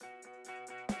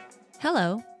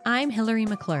Hello, I'm Hillary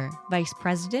McClure, Vice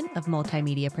President of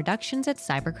Multimedia Productions at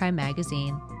Cybercrime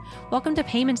Magazine. Welcome to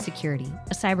Payment Security,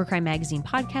 a Cybercrime Magazine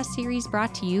podcast series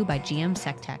brought to you by GM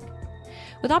SecTech.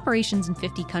 With operations in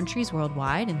 50 countries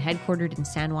worldwide and headquartered in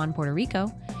San Juan, Puerto Rico,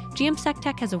 GM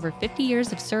SecTech has over 50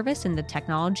 years of service in the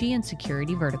technology and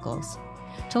security verticals.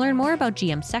 To learn more about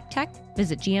GM SecTech,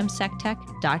 visit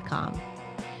gmsectech.com.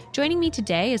 Joining me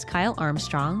today is Kyle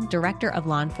Armstrong, Director of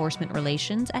Law Enforcement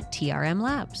Relations at TRM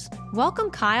Labs.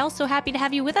 Welcome, Kyle. So happy to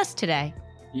have you with us today.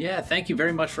 Yeah, thank you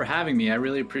very much for having me. I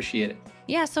really appreciate it.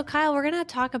 Yeah, so Kyle, we're going to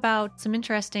talk about some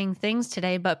interesting things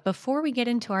today, but before we get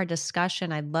into our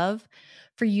discussion, I'd love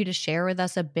for you to share with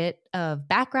us a bit of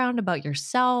background about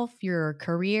yourself, your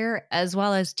career, as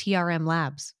well as TRM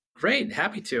Labs. Great,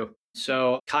 happy to.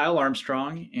 So Kyle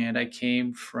Armstrong, and I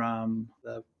came from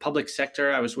the public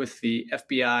sector. I was with the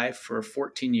FBI for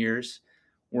 14 years,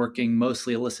 working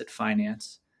mostly illicit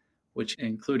finance, which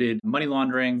included money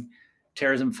laundering,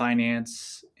 terrorism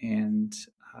finance, and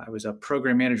I was a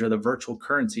program manager of the virtual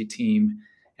currency team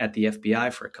at the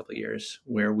FBI for a couple of years,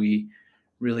 where we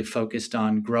really focused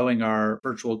on growing our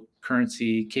virtual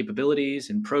currency capabilities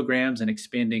and programs and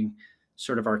expanding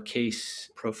sort of our case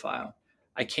profile.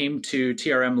 I came to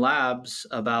TRM Labs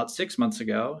about 6 months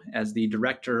ago as the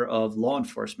Director of Law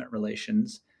Enforcement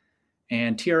Relations.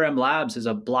 And TRM Labs is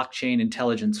a blockchain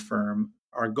intelligence firm.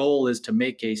 Our goal is to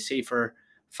make a safer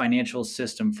financial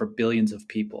system for billions of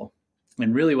people.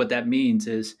 And really what that means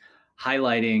is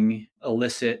highlighting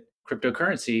illicit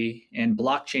cryptocurrency and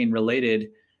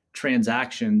blockchain-related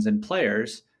transactions and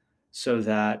players so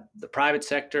that the private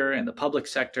sector and the public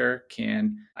sector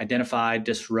can identify,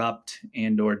 disrupt,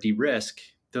 and or de-risk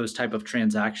those type of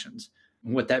transactions.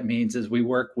 And what that means is we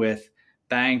work with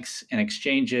banks and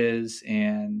exchanges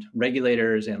and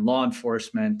regulators and law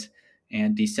enforcement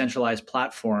and decentralized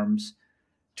platforms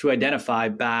to identify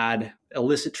bad,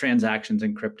 illicit transactions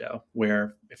in crypto,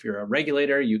 where if you're a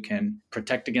regulator, you can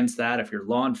protect against that. If you're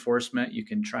law enforcement, you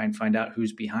can try and find out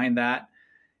who's behind that.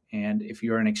 And if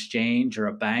you're an exchange or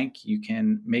a bank, you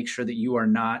can make sure that you are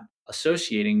not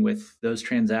associating with those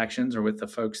transactions or with the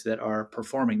folks that are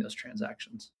performing those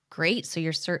transactions. Great. So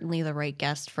you're certainly the right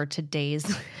guest for today's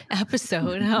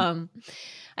episode.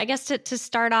 I guess to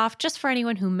start off, just for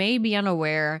anyone who may be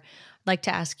unaware, I'd like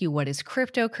to ask you, what is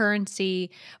cryptocurrency?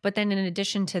 But then in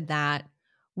addition to that,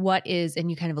 what is, and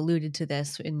you kind of alluded to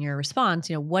this in your response,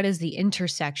 what is the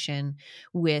intersection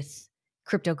with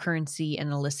cryptocurrency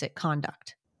and illicit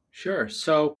conduct? Sure.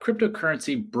 So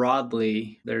cryptocurrency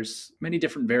broadly, there's many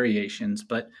different variations,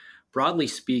 but broadly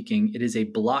speaking, it is a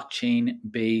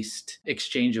blockchain-based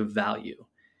exchange of value.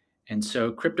 And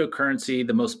so cryptocurrency,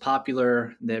 the most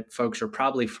popular that folks are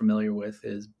probably familiar with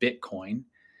is Bitcoin.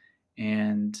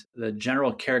 And the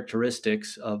general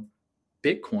characteristics of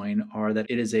Bitcoin are that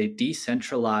it is a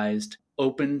decentralized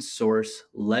open source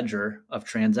ledger of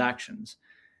transactions.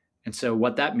 And so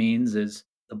what that means is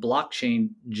the blockchain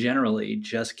generally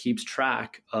just keeps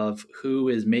track of who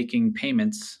is making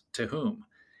payments to whom.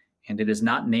 And it is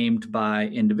not named by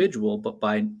individual, but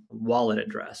by wallet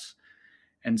address.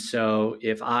 And so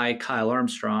if I, Kyle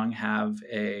Armstrong, have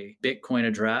a Bitcoin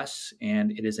address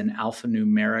and it is an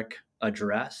alphanumeric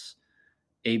address,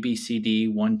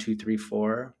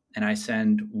 ABCD1234, and I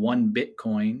send one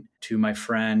Bitcoin to my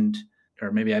friend,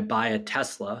 or maybe I buy a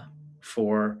Tesla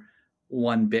for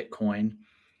one Bitcoin,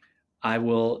 I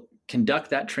will conduct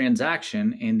that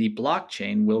transaction and the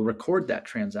blockchain will record that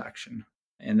transaction.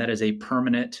 And that is a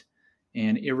permanent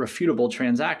and irrefutable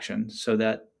transaction so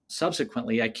that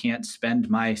subsequently I can't spend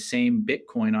my same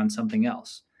Bitcoin on something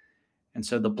else. And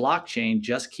so the blockchain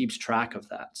just keeps track of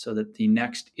that so that the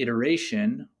next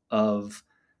iteration of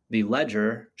the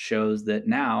ledger shows that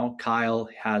now Kyle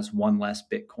has one less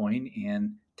Bitcoin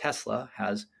and Tesla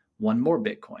has one more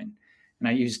Bitcoin. And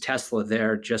I use Tesla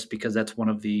there just because that's one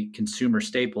of the consumer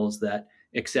staples that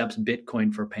accepts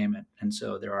Bitcoin for payment. And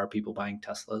so there are people buying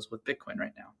Teslas with Bitcoin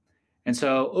right now. And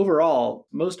so overall,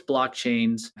 most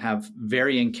blockchains have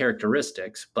varying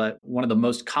characteristics, but one of the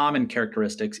most common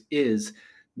characteristics is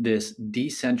this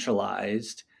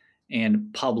decentralized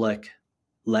and public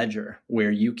ledger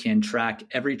where you can track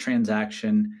every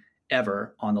transaction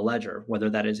ever on the ledger,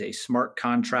 whether that is a smart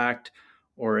contract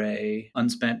or a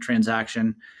unspent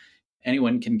transaction.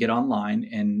 Anyone can get online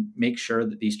and make sure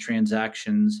that these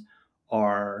transactions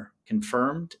are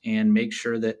confirmed and make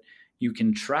sure that you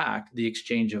can track the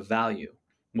exchange of value.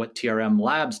 What TRM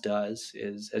Labs does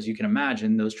is, as you can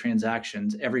imagine, those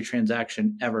transactions, every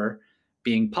transaction ever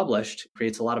being published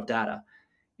creates a lot of data.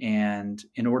 And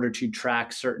in order to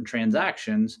track certain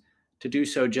transactions, to do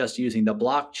so just using the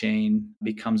blockchain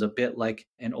becomes a bit like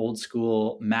an old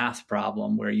school math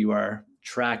problem where you are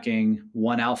tracking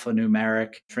one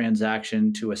alphanumeric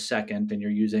transaction to a second and you're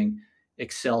using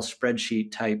Excel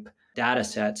spreadsheet type data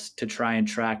sets to try and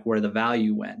track where the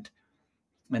value went.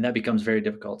 And that becomes very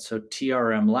difficult. So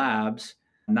TRM Labs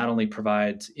not only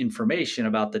provides information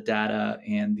about the data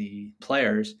and the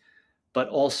players, but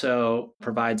also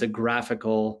provides a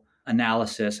graphical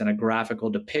analysis and a graphical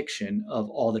depiction of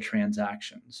all the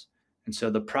transactions. And so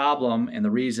the problem and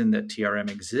the reason that TRM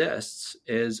exists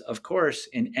is, of course,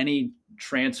 in any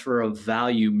transfer of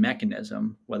value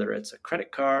mechanism, whether it's a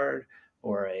credit card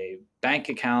or a bank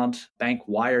account, bank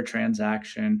wire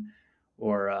transaction,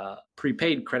 or a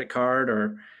prepaid credit card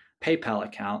or PayPal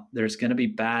account, there's going to be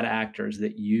bad actors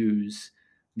that use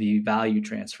the value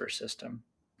transfer system.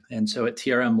 And so at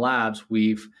TRM Labs,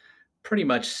 we've pretty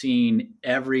much seen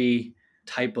every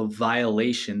type of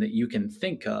violation that you can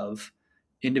think of,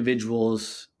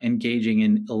 individuals engaging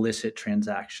in illicit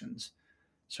transactions.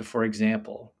 So, for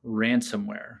example,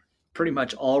 ransomware. Pretty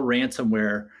much all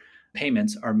ransomware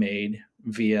payments are made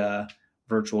via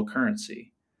virtual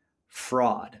currency.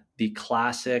 Fraud, the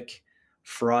classic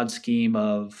fraud scheme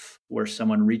of where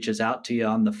someone reaches out to you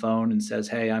on the phone and says,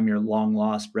 "Hey, I'm your long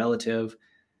lost relative.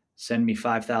 Send me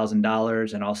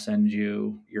 $5,000 and I'll send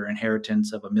you your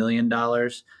inheritance of $1 million."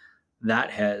 That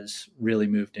has really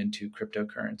moved into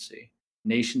cryptocurrency.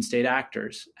 Nation state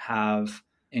actors have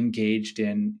engaged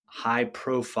in high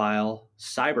profile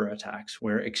cyber attacks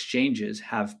where exchanges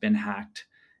have been hacked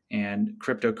and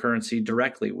cryptocurrency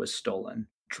directly was stolen.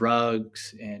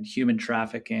 Drugs and human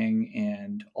trafficking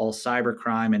and all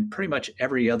cybercrime and pretty much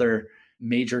every other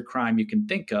major crime you can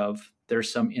think of,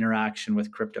 there's some interaction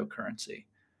with cryptocurrency.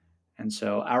 And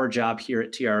so our job here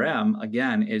at TRM,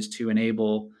 again, is to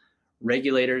enable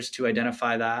regulators to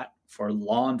identify that, for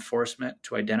law enforcement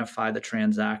to identify the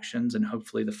transactions and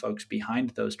hopefully the folks behind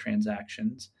those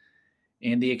transactions,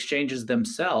 and the exchanges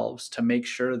themselves to make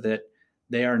sure that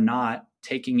they are not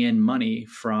taking in money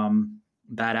from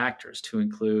bad actors, to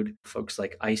include folks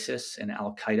like ISIS and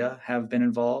Al Qaeda have been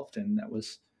involved. And that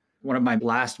was one of my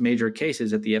last major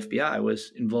cases at the FBI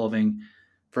was involving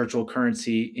virtual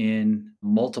currency in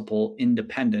multiple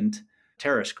independent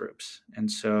terrorist groups.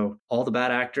 And so all the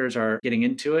bad actors are getting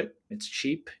into it. It's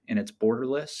cheap and it's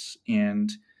borderless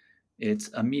and it's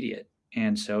immediate.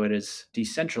 And so it is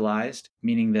decentralized,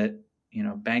 meaning that,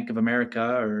 Bank of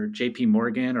America or JP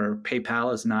Morgan or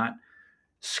PayPal is not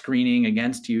screening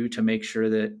against you to make sure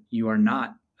that you are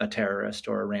not a terrorist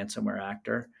or a ransomware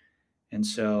actor. And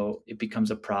so it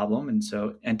becomes a problem. And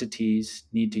so entities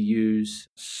need to use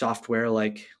software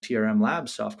like TRM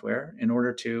Labs software in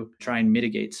order to try and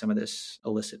mitigate some of this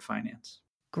illicit finance.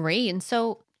 Great. And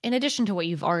so in addition to what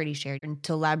you've already shared, and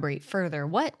to elaborate further,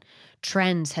 what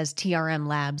trends has TRM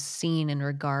Labs seen in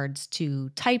regards to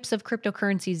types of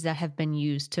cryptocurrencies that have been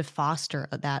used to foster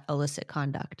that illicit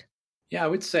conduct? Yeah, I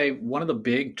would say one of the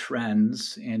big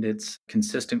trends, and it's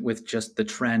consistent with just the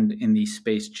trend in the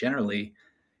space generally,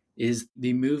 is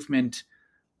the movement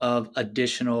of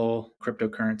additional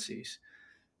cryptocurrencies.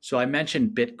 So I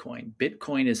mentioned Bitcoin.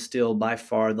 Bitcoin is still by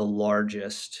far the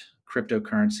largest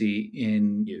cryptocurrency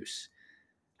in use.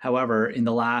 However, in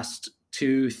the last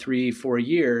 2, 3, 4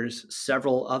 years,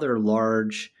 several other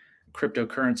large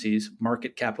cryptocurrencies,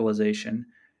 market capitalization,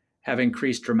 have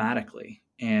increased dramatically.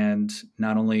 And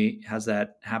not only has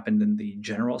that happened in the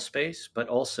general space, but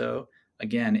also,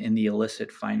 again, in the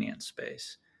illicit finance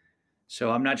space. So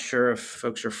I'm not sure if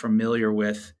folks are familiar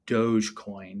with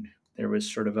Dogecoin. There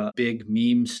was sort of a big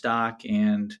meme stock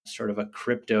and sort of a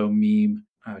crypto meme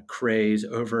craze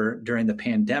over during the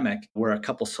pandemic where a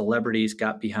couple celebrities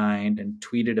got behind and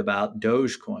tweeted about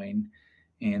Dogecoin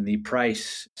and the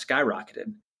price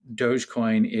skyrocketed.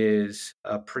 Dogecoin is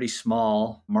a pretty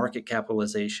small market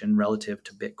capitalization relative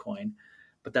to Bitcoin,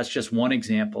 but that's just one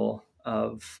example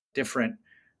of different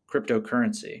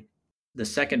cryptocurrency. The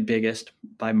second biggest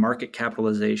by market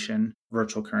capitalization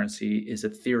virtual currency is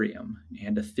Ethereum.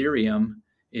 And Ethereum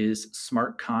is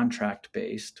smart contract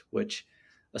based, which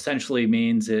essentially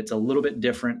means it's a little bit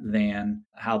different than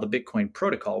how the Bitcoin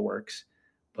protocol works.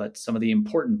 But some of the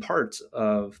important parts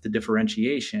of the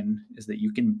differentiation is that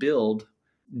you can build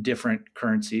different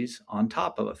currencies on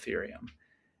top of Ethereum.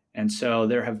 And so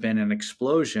there have been an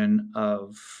explosion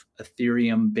of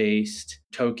Ethereum based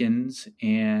tokens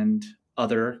and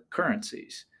other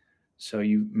currencies. So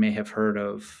you may have heard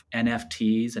of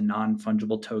NFTs, a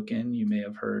non-fungible token. You may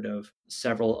have heard of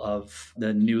several of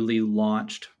the newly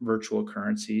launched virtual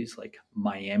currencies, like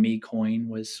Miami Coin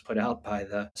was put out by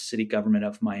the city government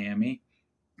of Miami.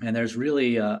 And there's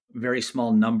really a very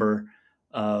small number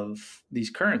of these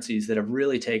currencies that have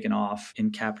really taken off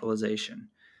in capitalization.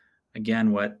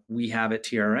 Again, what we have at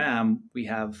TRM, we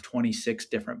have 26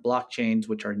 different blockchains,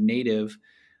 which are native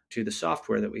to the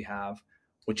software that we have,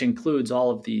 which includes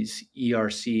all of these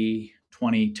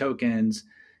ERC20 tokens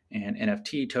and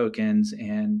NFT tokens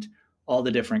and all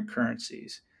the different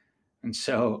currencies. And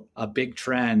so a big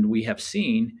trend we have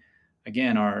seen,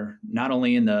 again, are not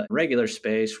only in the regular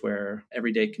space where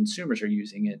everyday consumers are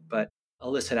using it, but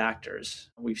illicit actors.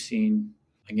 We've seen,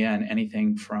 again,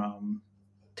 anything from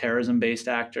terrorism-based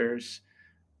actors,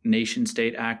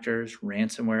 nation-state actors,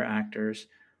 ransomware actors,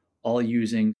 all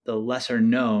using the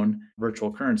lesser-known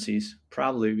virtual currencies,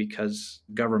 probably because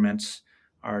governments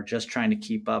are just trying to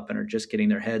keep up and are just getting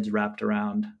their heads wrapped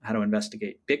around how to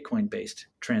investigate Bitcoin-based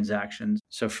transactions.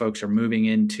 So folks are moving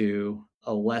into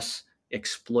a less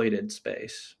exploited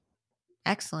space.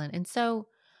 Excellent. And so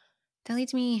that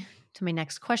leads me to my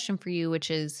next question for you, which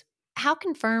is how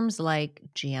can firms like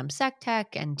GM SecTech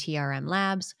and TRM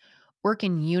Labs work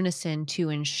in unison to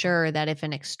ensure that if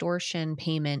an extortion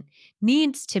payment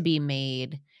needs to be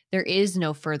made, there is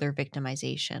no further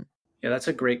victimization? Yeah, that's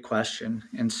a great question.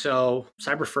 And so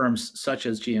cyber firms such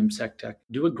as GM SecTech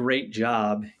do a great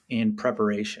job in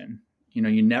preparation.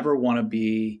 You never want to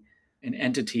be an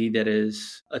entity that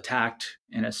is attacked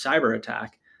in a cyber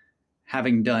attack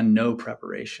having done no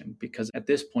preparation, because at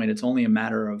this point, it's only a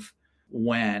matter of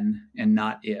when and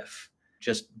not if,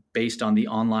 just based on the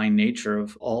online nature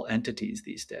of all entities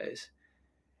these days.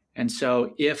 And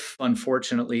so if,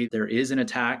 unfortunately, there is an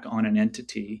attack on an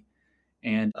entity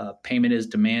and a payment is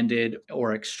demanded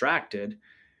or extracted,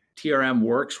 TRM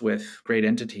works with great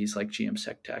entities like GM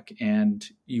SecTech, and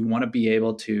you want to be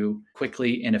able to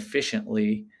quickly and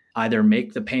efficiently either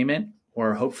make the payment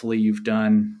or hopefully you've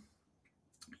done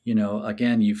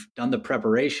the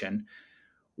preparation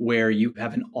where you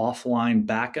have an offline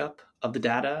backup of the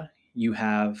data. You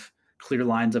have clear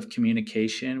lines of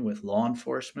communication with law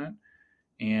enforcement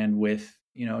and with,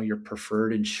 your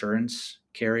preferred insurance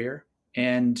carrier.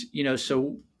 And,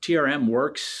 so TRM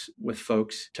works with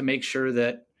folks to make sure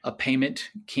that a payment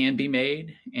can be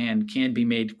made and can be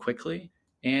made quickly,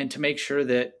 and to make sure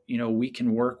that, we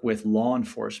can work with law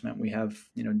enforcement. We have,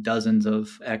 dozens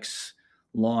of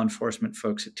law enforcement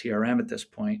folks at TRM at this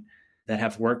point that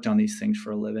have worked on these things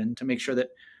for a living, to make sure that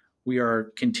we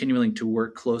are continuing to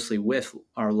work closely with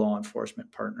our law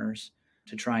enforcement partners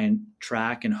to try and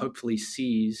track and hopefully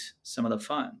seize some of the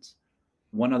funds.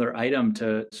 One other item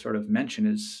to sort of mention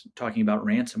is talking about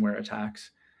ransomware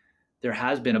attacks. There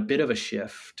has been a bit of a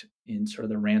shift in sort of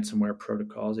the ransomware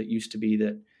protocols. It used to be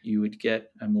that you would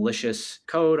get a malicious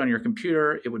code on your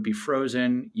computer, it would be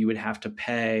frozen, you would have to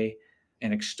pay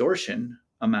an extortion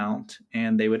amount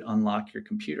and they would unlock your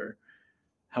computer.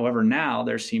 However, now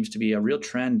there seems to be a real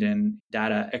trend in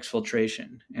data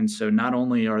exfiltration. And so not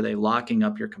only are they locking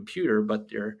up your computer, but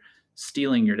they're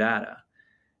stealing your data.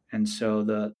 And so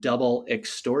the double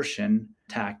extortion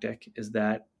tactic is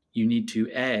that you need to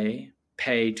A,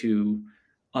 pay to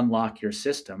unlock your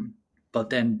system, but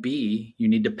then B, you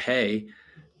need to pay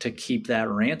to keep that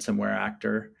ransomware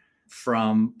actor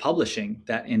from publishing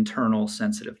that internal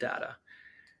sensitive data.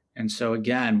 And so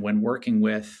again, when working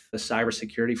with a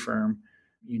cybersecurity firm,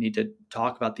 you need to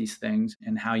talk about these things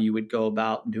and how you would go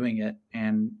about doing it.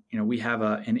 And, we have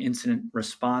an incident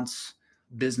response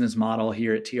business model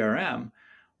here at TRM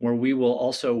where we will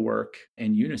also work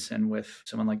in unison with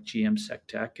someone like GM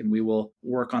SecTech, and we will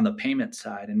work on the payment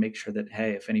side and make sure that,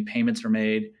 hey, if any payments are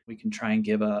made, we can try and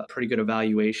give a pretty good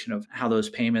evaluation of how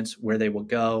those payments, where they will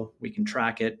go. We can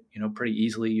track it, pretty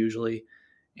easily usually,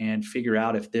 and figure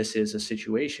out if this is a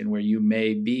situation where you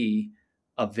may be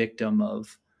a victim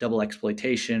of double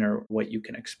exploitation or what you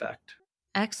can expect.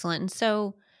 Excellent. And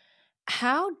so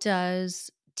how does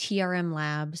TRM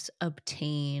Labs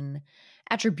obtain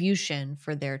attribution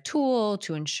for their tool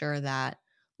to ensure that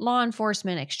law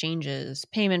enforcement, exchanges,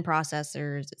 payment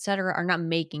processors, et cetera, are not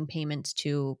making payments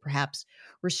to perhaps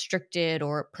restricted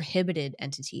or prohibited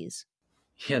entities?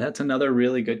 Yeah, that's another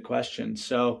really good question.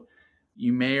 So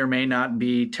you may or may not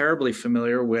be terribly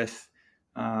familiar with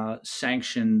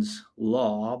sanctions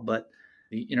law, but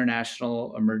the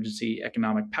International Emergency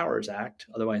Economic Powers Act,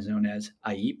 otherwise known as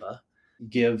IEEPA,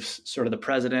 gives sort of the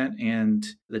president and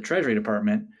the Treasury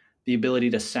Department the ability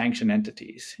to sanction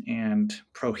entities and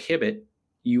prohibit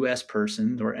U.S.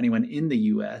 persons or anyone in the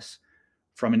U.S.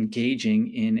 from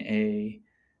engaging in a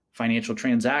financial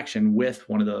transaction with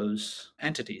one of those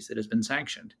entities that has been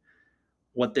sanctioned.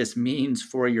 What this means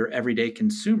for your everyday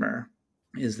consumer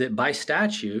is that by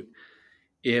statute,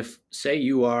 if, say,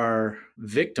 you are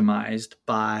victimized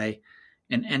by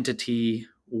an entity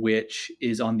which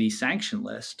is on the sanction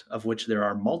list, of which there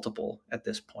are multiple at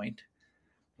this point,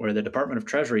 where the Department of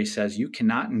Treasury says you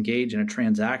cannot engage in a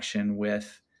transaction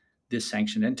with this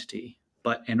sanctioned entity.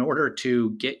 But in order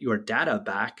to get your data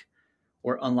back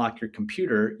or unlock your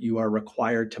computer, you are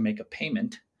required to make a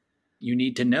payment. You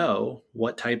need to know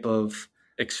what type of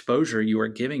exposure you are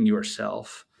giving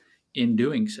yourself in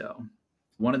doing so.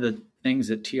 One of the things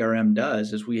that TRM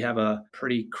does is we have a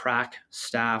pretty crack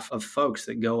staff of folks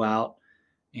that go out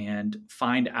and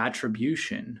find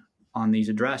attribution on these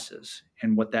addresses.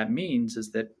 And what that means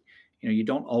is that you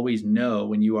don't always know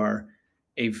when you are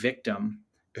a victim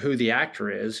who the actor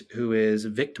is who is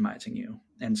victimizing you.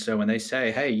 And so when they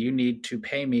say, hey, you need to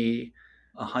pay me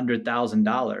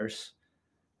 $100,000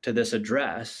 to this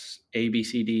address,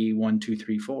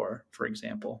 ABCD1234, for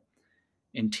example,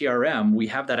 in TRM, we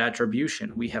have that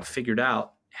attribution. We have figured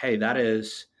out, hey, that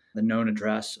is the known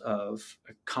address of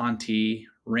a Conti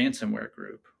ransomware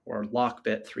group or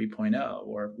Lockbit 3.0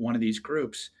 or one of these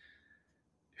groups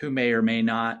who may or may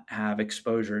not have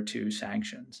exposure to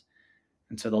sanctions.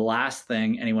 And so the last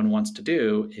thing anyone wants to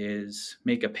do is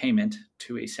make a payment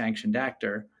to a sanctioned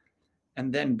actor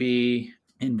and then be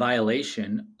in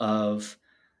violation of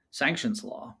sanctions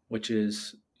law, which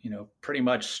is, pretty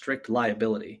much strict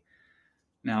liability.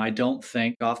 Now, I don't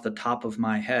think off the top of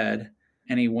my head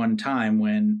any one time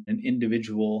when an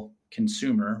individual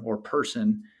consumer or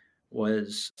person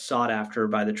was sought after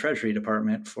by the Treasury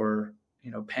Department for,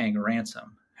 paying a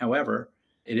ransom. However,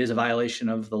 it is a violation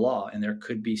of the law and there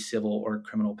could be civil or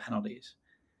criminal penalties.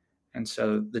 And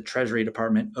so the Treasury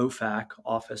Department, OFAC,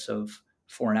 Office of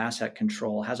Foreign Asset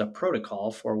Control, has a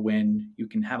protocol for when you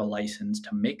can have a license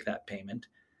to make that payment.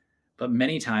 But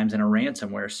many times in a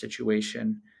ransomware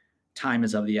situation, time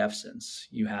is of the essence.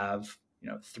 You have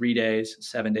 3 days,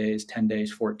 7 days, 10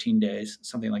 days, 14 days,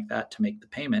 something like that to make the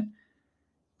payment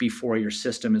before your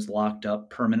system is locked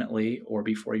up permanently or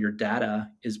before your data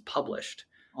is published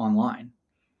online.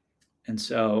 And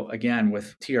so again,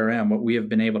 with TRM, what we have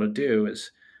been able to do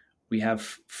is we have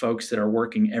folks that are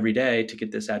working every day to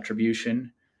get this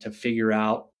attribution, to figure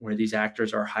out where these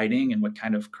actors are hiding and what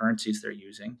kind of currencies they're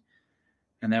using.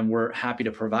 And then we're happy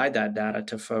to provide that data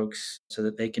to folks so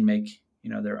that they can make,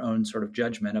 their own sort of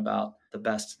judgment about the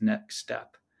best next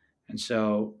step. And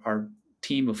so our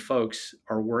team of folks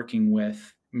are working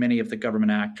with many of the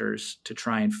government actors to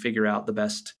try and figure out the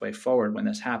best way forward when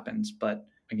this happens. But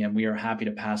again, we are happy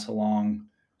to pass along,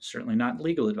 certainly not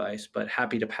legal advice, but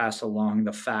happy to pass along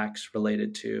the facts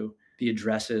related to the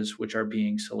addresses which are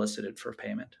being solicited for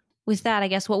payment. With that, I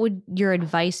guess, what would your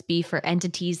advice be for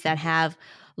entities that have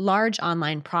large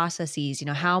online processes?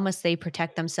 How must they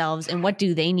protect themselves and what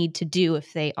do they need to do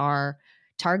if they are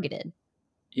targeted?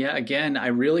 Yeah, again, I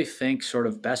really think sort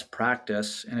of best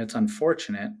practice, and it's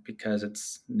unfortunate because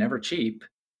it's never cheap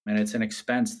and it's an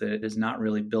expense that is not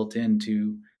really built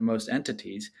into most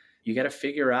entities. You got to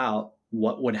figure out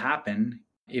what would happen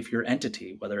if your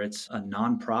entity, whether it's a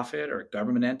nonprofit or a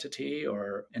government entity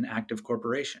or an active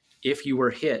corporation, if you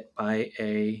were hit by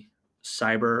a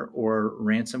cyber or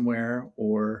ransomware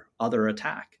or other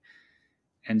attack.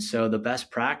 And so the best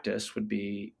practice would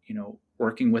be,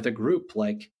 working with a group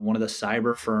like one of the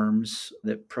cyber firms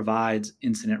that provides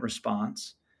incident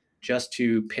response, just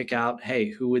to pick out,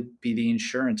 hey, who would be the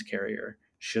insurance carrier?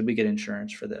 Should we get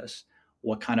insurance for this?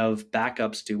 What kind of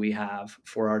backups do we have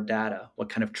for our data? What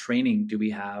kind of training do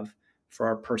we have for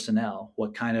our personnel?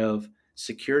 What kind of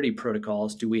security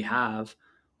protocols do we have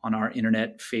on our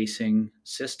internet-facing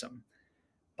system?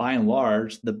 By and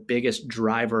large, the biggest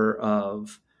driver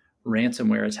of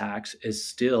ransomware attacks is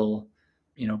still,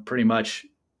 pretty much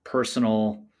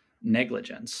personal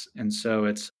negligence. And so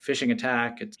it's phishing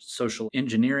attack, it's social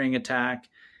engineering attack,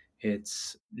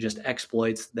 it's just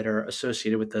exploits that are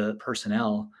associated with the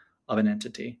personnel of an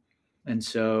entity. And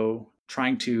so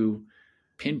trying to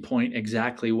pinpoint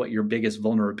exactly what your biggest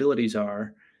vulnerabilities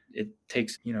are, it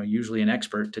takes, usually an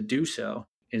expert to do so,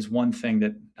 is one thing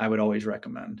that I would always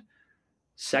recommend.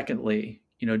 Secondly,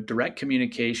 direct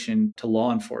communication to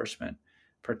law enforcement,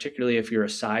 particularly if you're a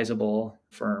sizable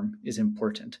firm, is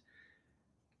important.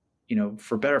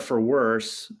 For better or for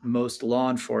worse, most law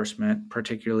enforcement,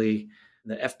 particularly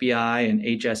the FBI and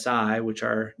HSI, which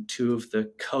are two of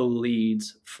the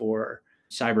co-leads for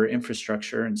cyber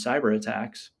infrastructure and cyber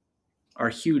attacks, are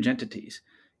huge entities.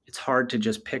 It's hard to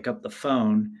just pick up the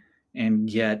phone and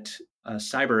get a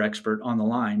cyber expert on the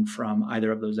line from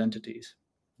either of those entities.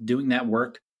 Doing that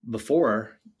work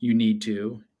before you need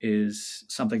to is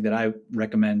something that I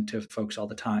recommend to folks all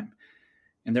the time.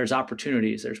 And there's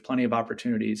plenty of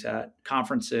opportunities at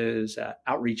conferences, at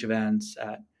outreach events,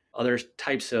 at other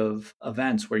types of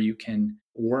events where you can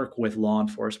work with law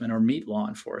enforcement or meet law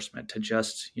enforcement to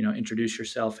just, introduce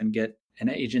yourself and get an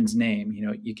agent's name.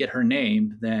 You get her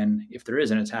name, then if there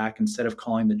is an attack, instead of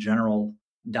calling the general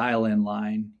dial-in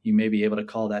line, you may be able to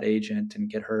call that agent and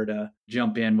get her to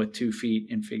jump in with 2 feet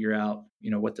and figure out,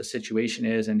 what the situation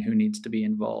is and who needs to be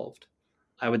involved.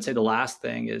 I would say the last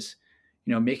thing is,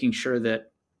 making sure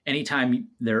that anytime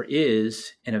there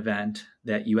is an event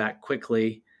that you act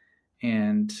quickly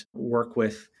and work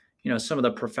with, some of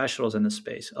the professionals in the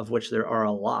space, of which there are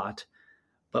a lot,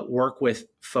 but work with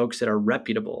folks that are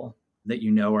reputable, that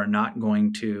are not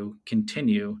going to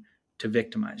continue to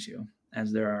victimize you,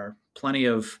 as there are plenty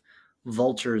of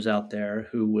vultures out there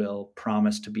who will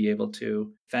promise to be able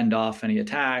to fend off any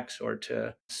attacks or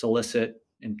to solicit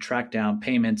and track down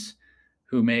payments,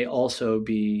 who may also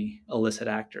be illicit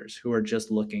actors who are just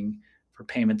looking for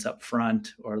payments up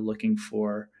front or looking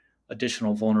for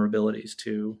additional vulnerabilities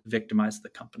to victimize the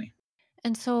company.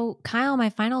 And so, Kyle, my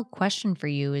final question for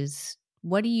you is,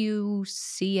 what do you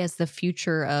see as the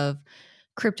future of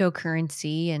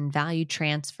cryptocurrency and value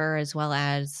transfer, as well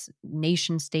as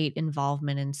nation state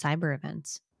involvement in cyber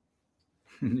events?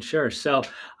 Sure. So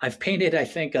I've painted, I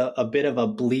think, a bit of a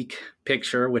bleak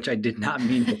picture, which I did not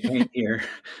mean to paint here.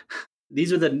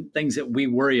 These are the things that we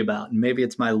worry about, and maybe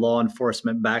it's my law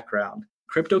enforcement background.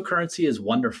 Cryptocurrency is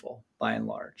wonderful by and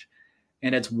large.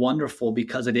 And it's wonderful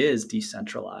because it is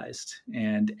decentralized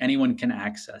and anyone can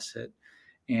access it.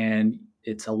 And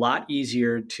it's a lot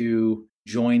easier to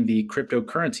join the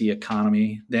cryptocurrency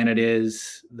economy than it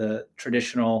is the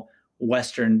traditional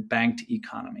Western banked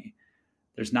economy.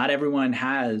 There's not everyone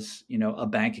has, a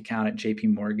bank account at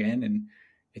JP Morgan, and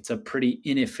it's a pretty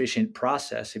inefficient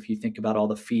process if you think about all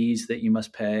the fees that you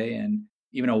must pay. And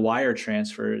even a wire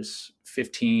transfer is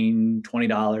 $15,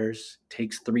 $20,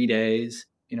 takes 3 days.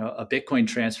 A Bitcoin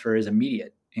transfer is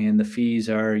immediate and the fees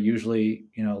are usually,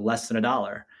 less than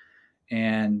 $1.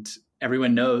 And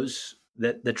everyone knows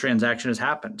that the transaction has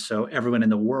happened. So everyone in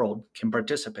the world can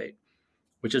participate,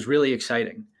 which is really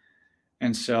exciting.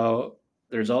 And so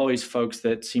there's always folks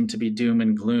that seem to be doom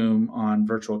and gloom on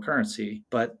virtual currency,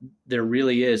 but there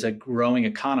really is a growing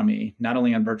economy, not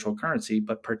only on virtual currency,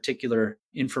 but particular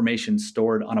information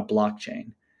stored on a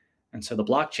blockchain. And so the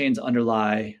blockchains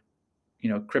underlie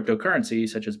cryptocurrency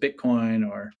such as Bitcoin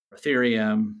or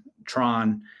Ethereum,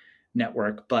 Tron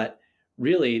network, but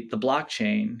really the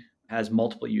blockchain has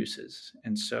multiple uses.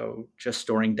 And so just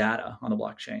storing data on the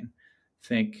blockchain,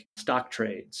 think stock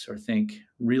trades or think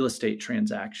real estate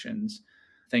transactions,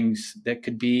 things that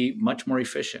could be much more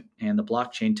efficient. And the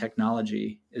blockchain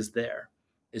technology is there.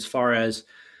 As far as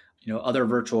other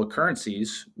virtual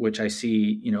currencies, which I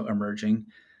see emerging,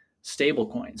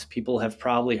 stablecoins. People have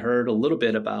probably heard a little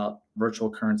bit about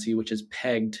virtual currency, which is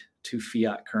pegged to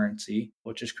fiat currency,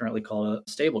 which is currently called a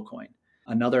stablecoin.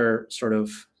 Another sort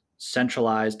of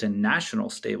centralized and national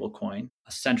stablecoin,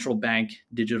 a central bank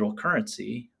digital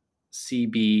currency,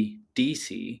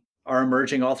 CBDC, are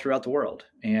emerging all throughout the world.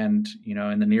 And,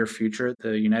 in the near future,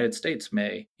 the United States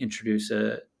may introduce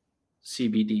a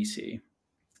CBDC.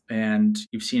 And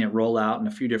you've seen it roll out in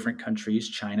a few different countries.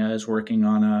 China is working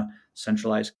on a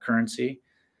centralized currency.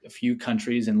 A few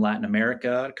countries in Latin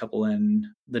America, a couple in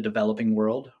the developing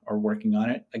world are working on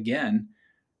it, again,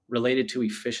 related to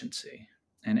efficiency.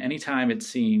 And anytime it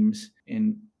seems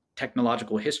in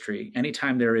technological history,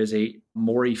 anytime there is a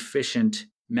more efficient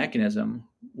mechanism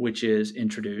which is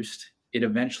introduced, it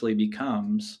eventually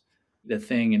becomes the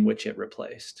thing in which it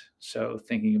replaced. So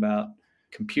thinking about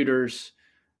computers,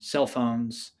 cell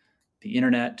phones, the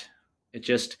internet, it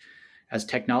just, as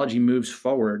technology moves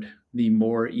forward, the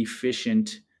more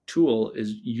efficient tool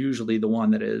is usually the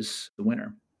one that is the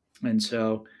winner. And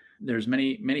so there's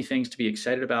many, many things to be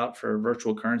excited about for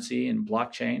virtual currency and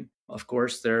blockchain. Of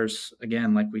course, there's,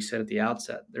 again, like we said at the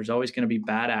outset, there's always going to be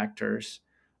bad actors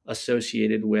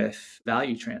associated with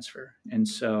value transfer. And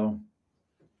so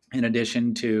in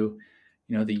addition to,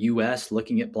 the US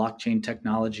looking at blockchain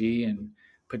technology and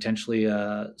potentially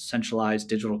a centralized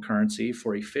digital currency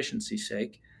for efficiency's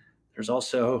sake, there's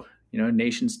also,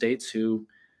 nation states who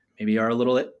maybe are a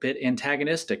little bit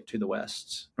antagonistic to the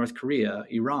West. North Korea,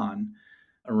 Iran.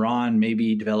 Iran may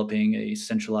be developing a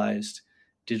centralized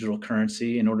digital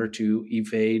currency in order to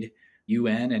evade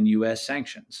UN and US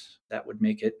sanctions. That would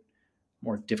make it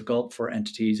more difficult for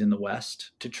entities in the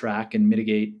West to track and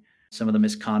mitigate some of the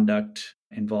misconduct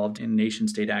involved in nation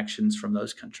state actions from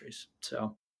those countries.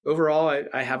 So overall,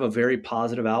 I have a very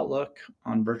positive outlook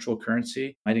on virtual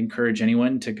currency. I'd encourage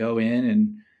anyone to go in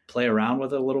and play around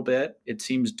with it a little bit. It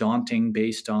seems daunting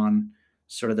based on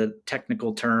sort of the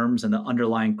technical terms and the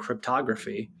underlying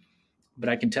cryptography. But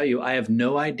I can tell you, I have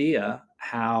no idea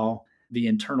how the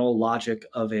internal logic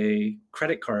of a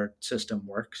credit card system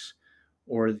works,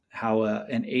 or how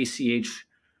an ACH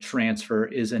transfer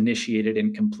is initiated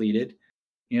and completed.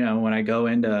 When I go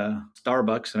into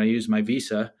Starbucks and I use my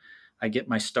Visa, I get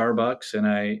my Starbucks and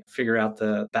I figure out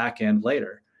the back end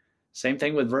later. Same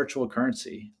thing with virtual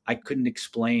currency. I couldn't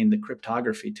explain the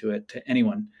cryptography to it to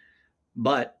anyone,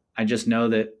 but I just know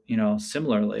that,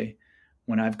 similarly,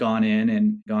 when I've gone in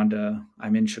and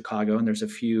I'm in Chicago and there's a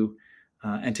few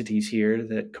entities here,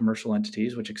 that commercial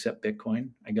entities which accept Bitcoin.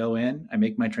 I go in, I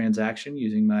make my transaction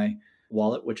using my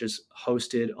wallet, which is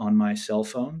hosted on my cell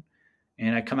phone,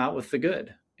 and I come out with the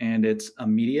good. And it's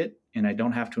immediate, and I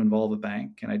don't have to involve a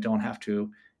bank, and I don't have to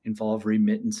involve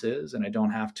remittances, and I don't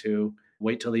have to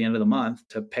wait till the end of the month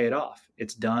to pay it off.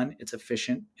 It's done, it's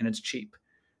efficient, and it's cheap.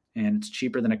 And it's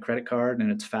cheaper than a credit card,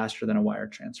 and it's faster than a wire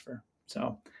transfer.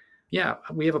 So, yeah,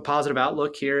 we have a positive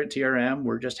outlook here at TRM.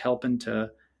 We're just helping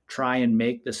to try and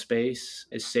make the space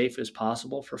as safe as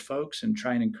possible for folks and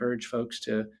try and encourage folks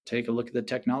to take a look at the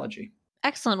technology.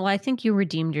 Excellent. Well, I think you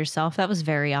redeemed yourself. That was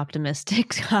very optimistic,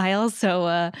 Kyle.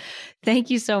 So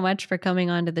thank you so much for coming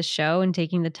onto the show and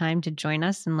taking the time to join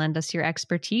us and lend us your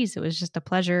expertise. It was just a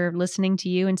pleasure listening to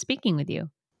you and speaking with you.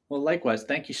 Well, likewise,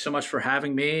 thank you so much for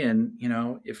having me. And,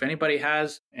 if anybody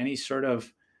has any sort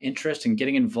of interest in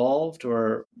getting involved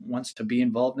or wants to be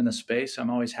involved in the space,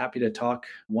 I'm always happy to talk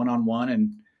one-on-one,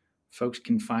 and folks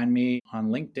can find me on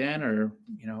LinkedIn or,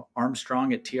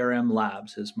 Armstrong at TRM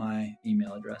Labs is my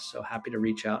email address. So happy to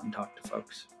reach out and talk to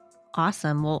folks.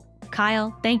 Awesome. Well,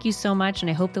 Kyle, thank you so much. And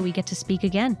I hope that we get to speak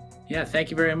again. Yeah,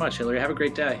 thank you very much, Hillary. Have a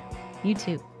great day. You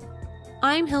too.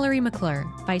 I'm Hillary McClure,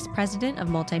 Vice President of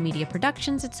Multimedia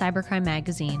Productions at Cybercrime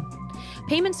Magazine.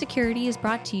 Payment Security is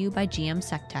brought to you by GM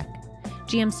SecTech.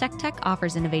 GM SecTech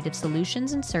offers innovative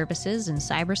solutions and services in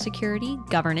cybersecurity,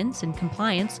 governance, and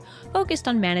compliance focused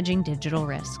on managing digital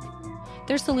risk.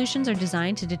 Their solutions are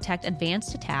designed to detect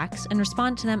advanced attacks and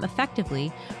respond to them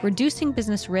effectively, reducing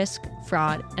business risk,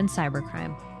 fraud, and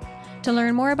cybercrime. To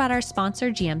learn more about our sponsor,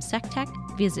 GM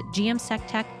SecTech, visit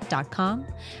gmsectech.com,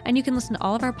 and you can listen to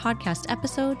all of our podcast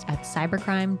episodes at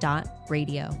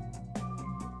cybercrime.radio.